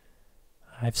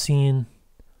 I've seen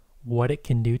what it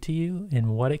can do to you and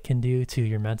what it can do to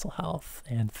your mental health.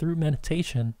 And through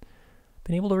meditation,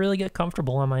 been able to really get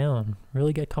comfortable on my own,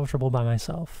 really get comfortable by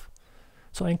myself.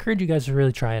 So I encourage you guys to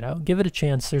really try it out. Give it a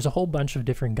chance. There's a whole bunch of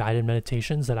different guided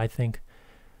meditations that I think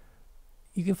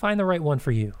you can find the right one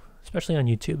for you, especially on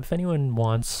YouTube. If anyone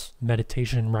wants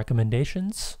meditation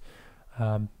recommendations,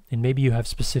 and maybe you have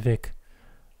specific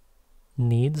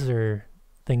needs or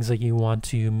things that you want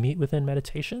to meet within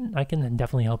meditation, I can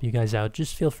definitely help you guys out.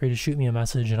 Just feel free to shoot me a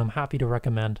message, and I'm happy to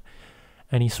recommend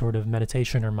any sort of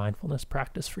meditation or mindfulness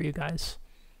practice for you guys.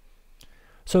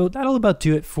 So that'll about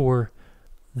do it for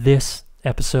this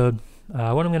episode.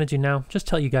 What I'm going to do now, just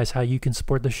tell you guys how you can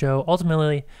support the show.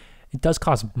 Ultimately, it does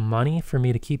cost money for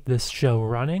me to keep this show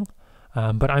running.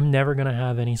 But I'm never going to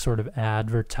have any sort of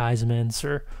advertisements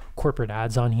or corporate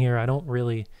ads on here. I don't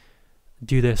really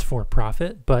do this for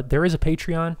profit, but there is a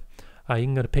Patreon. You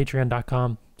can go to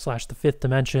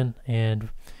patreon.com/thefifthdimension, and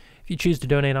if you choose to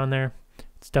donate on there,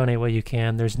 it's donate what you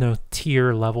can. There's no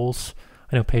tier levels.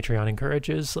 I know Patreon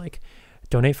encourages, like,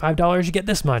 donate $5, you get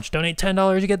this much. Donate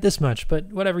 $10, you get this much.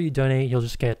 But whatever you donate, you'll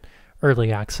just get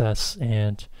early access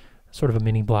and sort of a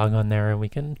mini blog on there, and we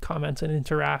can comment and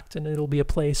interact, and it'll be a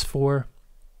place for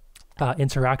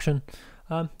interaction.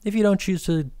 If you don't choose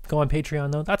to go on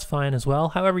Patreon, though, that's fine as well.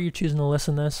 However you're choosing to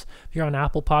listen to this, if you're on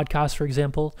Apple Podcasts, for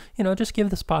example, just give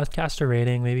this podcast a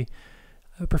rating. Maybe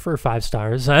I prefer 5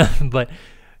 stars, but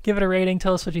give it a rating.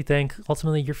 Tell us what you think.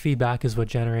 Ultimately, your feedback is what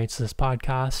generates this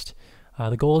podcast.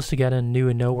 The goal is to get in new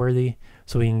and noteworthy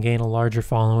so we can gain a larger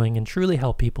following and truly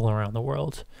help people around the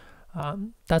world.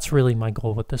 That's really my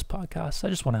goal with this podcast. I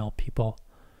just want to help people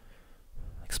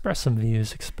express some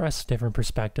views, express different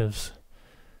perspectives,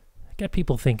 get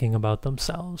people thinking about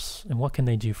themselves and what can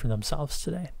they do for themselves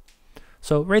today.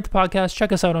 So rate the podcast.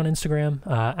 Check us out on Instagram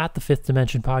at the Fifth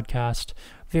Dimension Podcast.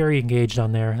 Very engaged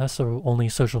on there. That's the only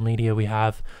social media we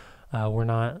have. I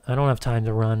don't have time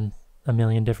to run a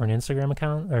million different Instagram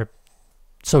accounts or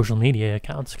social media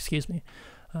accounts, excuse me.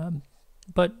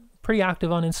 But pretty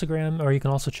active on Instagram, or you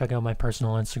can also check out my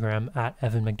personal Instagram at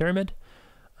Evan McDermod.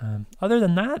 Other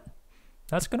than that,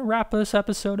 that's going to wrap this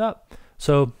episode up.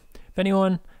 So if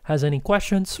anyone has any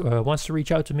questions or wants to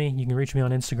reach out to me, you can reach me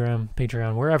on Instagram,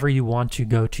 Patreon, wherever you want to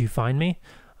go to find me.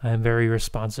 I am very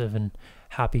responsive and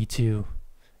happy to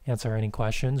answer any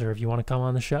questions, or if you want to come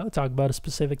on the show, talk about a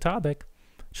specific topic,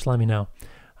 just let me know.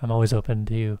 I'm always open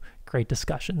to great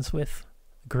discussions with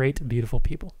great, beautiful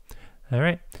people. All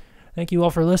right. Thank you all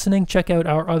for listening. Check out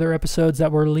our other episodes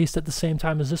that were released at the same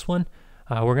time as this one.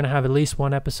 We're going to have at least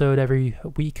one episode every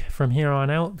week from here on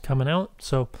out coming out.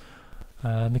 So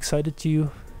I'm excited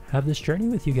to have this journey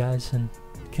with you guys and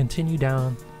continue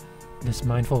down this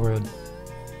mindful road.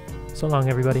 So long,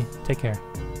 everybody. Take care.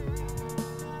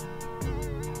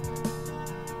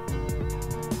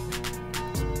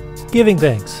 Giving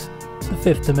thanks. The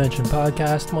Fifth Dimension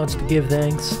Podcast wants to give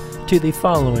thanks to the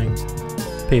following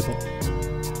people.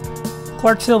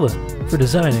 Clark Silva for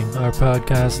designing our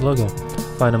podcast logo.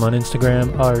 Find him on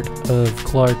Instagram, Art of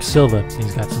Clark Silva.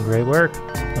 He's got some great work,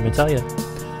 let me tell you.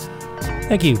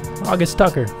 Thank you, August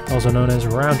Tucker, also known as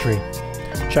Roundtree.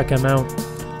 Check him out.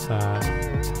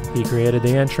 He created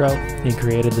the intro. He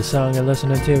created the song you're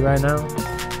listening to right now.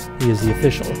 He is the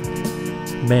official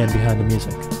man behind the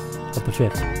music of the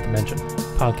Fifth Dimension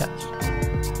Podcast.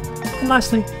 And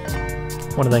lastly,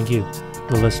 I want to thank you,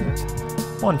 the listener.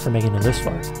 1, for making it this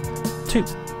far. 2,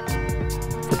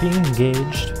 for being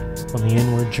engaged on the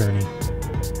inward journey.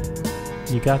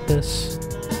 You got this.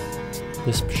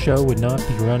 This show would not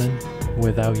be running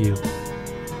without you.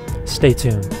 Stay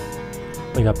tuned.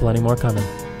 We got plenty more coming.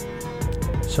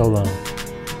 So long.